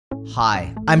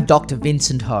Hi, I'm Dr.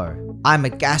 Vincent Ho. I'm a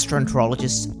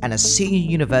gastroenterologist and a senior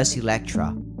university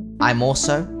lecturer. I'm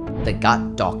also the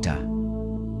gut doctor.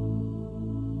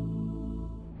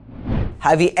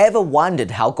 Have you ever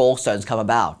wondered how gallstones come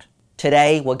about?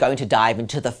 Today, we're going to dive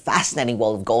into the fascinating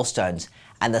world of gallstones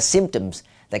and the symptoms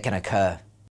that can occur.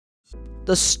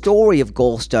 The story of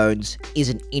gallstones is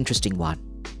an interesting one.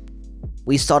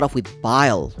 We start off with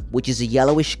bile, which is a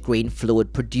yellowish-green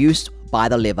fluid produced by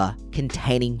the liver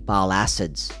containing bile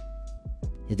acids.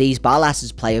 These bile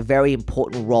acids play a very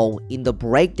important role in the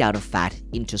breakdown of fat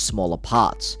into smaller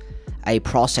parts, a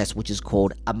process which is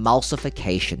called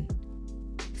emulsification.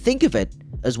 Think of it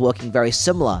as working very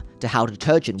similar to how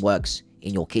detergent works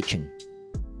in your kitchen.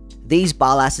 These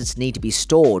bile acids need to be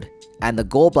stored, and the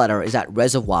gallbladder is that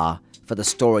reservoir for the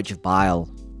storage of bile.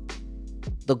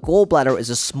 The gallbladder is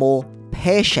a small,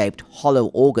 pear-shaped hollow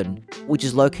organ which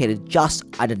is located just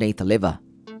underneath the liver.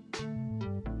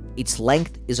 Its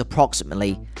length is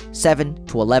approximately 7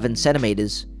 to 11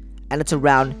 centimeters, and it's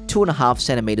around 2.5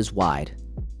 centimeters wide.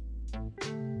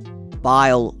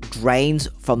 Bile drains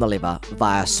from the liver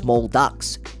via small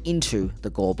ducts into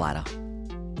the gallbladder.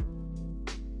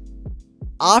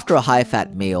 After a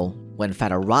high-fat meal, when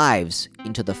fat arrives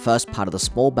into the first part of the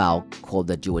small bowel called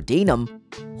the duodenum,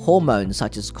 hormones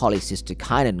such as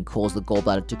cholecystokinin cause the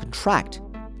gallbladder to contract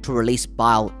to release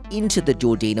bile into the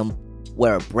duodenum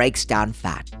where it breaks down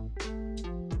fat.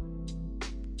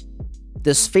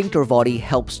 The sphincter body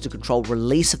helps to control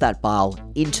release of that bile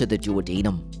into the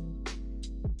duodenum.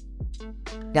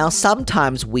 Now,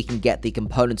 sometimes we can get the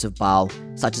components of bile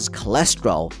such as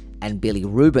cholesterol and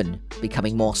bilirubin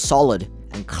becoming more solid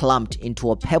and clumped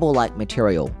into a pebble-like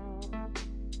material.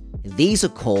 These are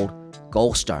called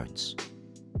gallstones.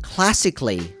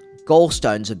 Classically,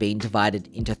 gallstones have been divided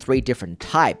into 3 different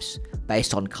types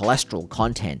based on cholesterol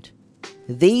content.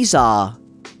 These are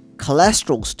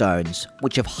cholesterol stones,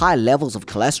 which have high levels of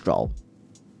cholesterol,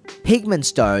 pigment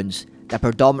stones that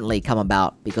predominantly come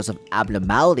about because of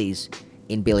abnormalities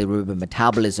in bilirubin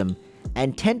metabolism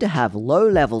and tend to have low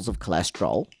levels of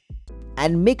cholesterol,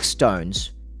 and mixed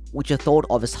stones, which are thought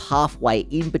of as halfway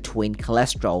in between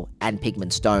cholesterol and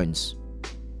pigment stones.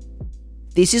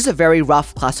 This is a very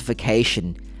rough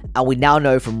classification, and we now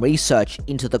know from research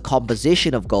into the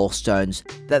composition of gallstones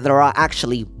that there are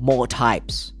actually more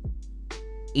types.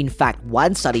 In fact,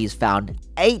 one study has found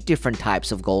 8 different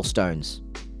types of gallstones.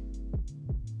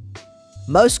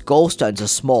 Most gallstones are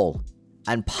small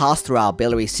and pass through our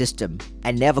biliary system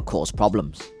and never cause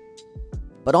problems.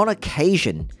 But on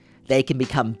occasion, they can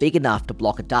become big enough to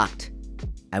block a duct,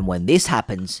 and when this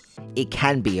happens, it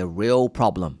can be a real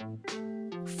problem.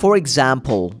 For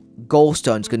example,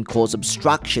 gallstones can cause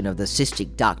obstruction of the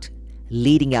cystic duct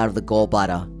leading out of the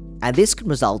gallbladder, and this can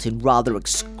result in rather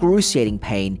excruciating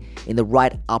pain in the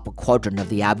right upper quadrant of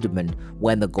the abdomen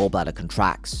when the gallbladder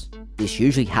contracts. This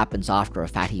usually happens after a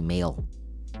fatty meal.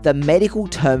 The medical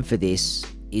term for this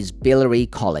is biliary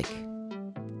colic.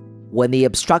 When the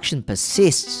obstruction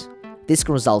persists, this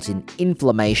can result in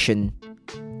inflammation,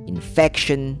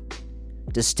 infection,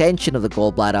 distension of the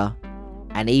gallbladder,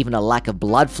 and even a lack of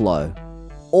blood flow,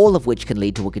 all of which can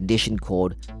lead to a condition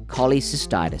called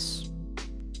cholecystitis.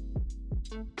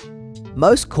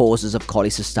 Most causes of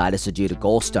cholecystitis are due to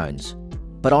gallstones,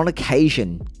 but on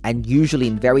occasion, and usually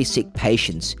in very sick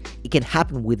patients, it can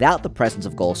happen without the presence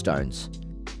of gallstones.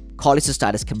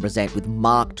 Cholecystitis can present with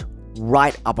marked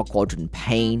right upper quadrant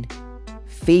pain,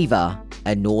 fever,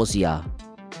 and nausea,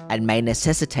 and may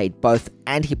necessitate both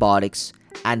antibiotics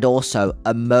and also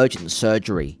emergent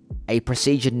surgery, a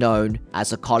procedure known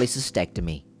as a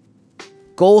cholecystectomy.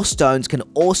 Gallstones can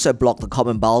also block the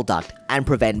common bile duct and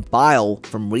prevent bile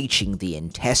from reaching the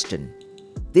intestine.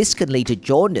 This can lead to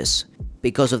jaundice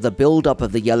because of the buildup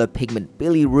of the yellow pigment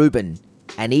bilirubin,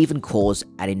 and even cause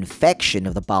an infection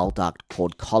of the bile duct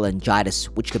called cholangitis,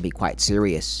 which can be quite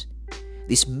serious.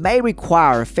 This may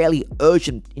require a fairly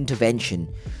urgent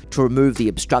intervention to remove the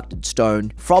obstructed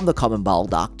stone from the common bile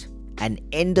duct, an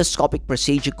endoscopic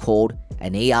procedure called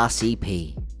an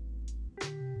ERCP.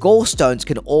 Gallstones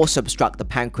can also obstruct the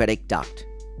pancreatic duct,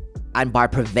 and by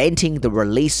preventing the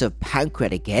release of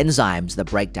pancreatic enzymes that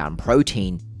break down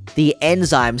protein, the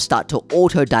enzymes start to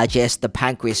auto-digest the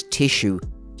pancreas tissue,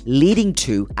 leading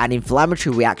to an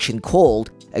inflammatory reaction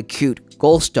called acute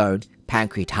gallstone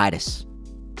pancreatitis.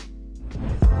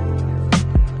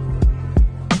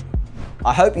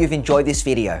 I hope you've enjoyed this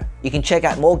video. You can check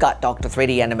out more Gut Doctor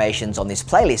 3D animations on this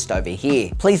playlist over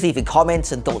here. Please leave your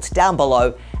comments and thoughts down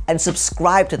below and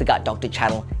subscribe to the Gut Doctor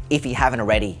channel if you haven't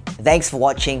already. Thanks for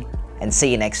watching and see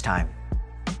you next time.